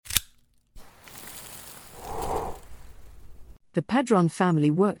The Padron family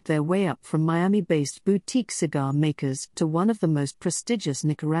worked their way up from Miami-based boutique cigar makers to one of the most prestigious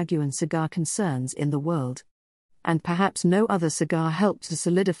Nicaraguan cigar concerns in the world. And perhaps no other cigar helped to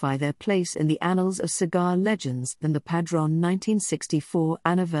solidify their place in the annals of cigar legends than the Padron 1964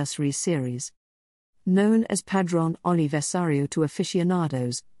 Anniversary Series. Known as Padron Aniversario to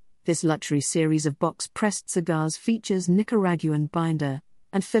aficionados, this luxury series of box-pressed cigars features Nicaraguan binder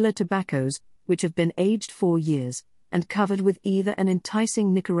and filler tobaccos, which have been aged 4 years, and covered with either an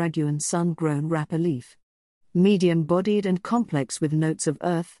enticing Nicaraguan sun-grown wrapper leaf. Medium-bodied and complex with notes of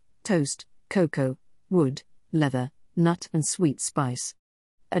earth, toast, cocoa, wood, leather, nut and sweet spice.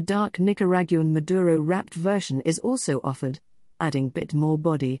 A dark Nicaraguan Maduro-wrapped version is also offered, adding bit more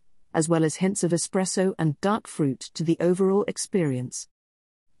body, as well as hints of espresso and dark fruit to the overall experience.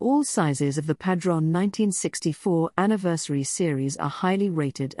 All sizes of the Padron 1964 Anniversary Series are highly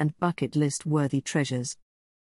rated and bucket list-worthy treasures.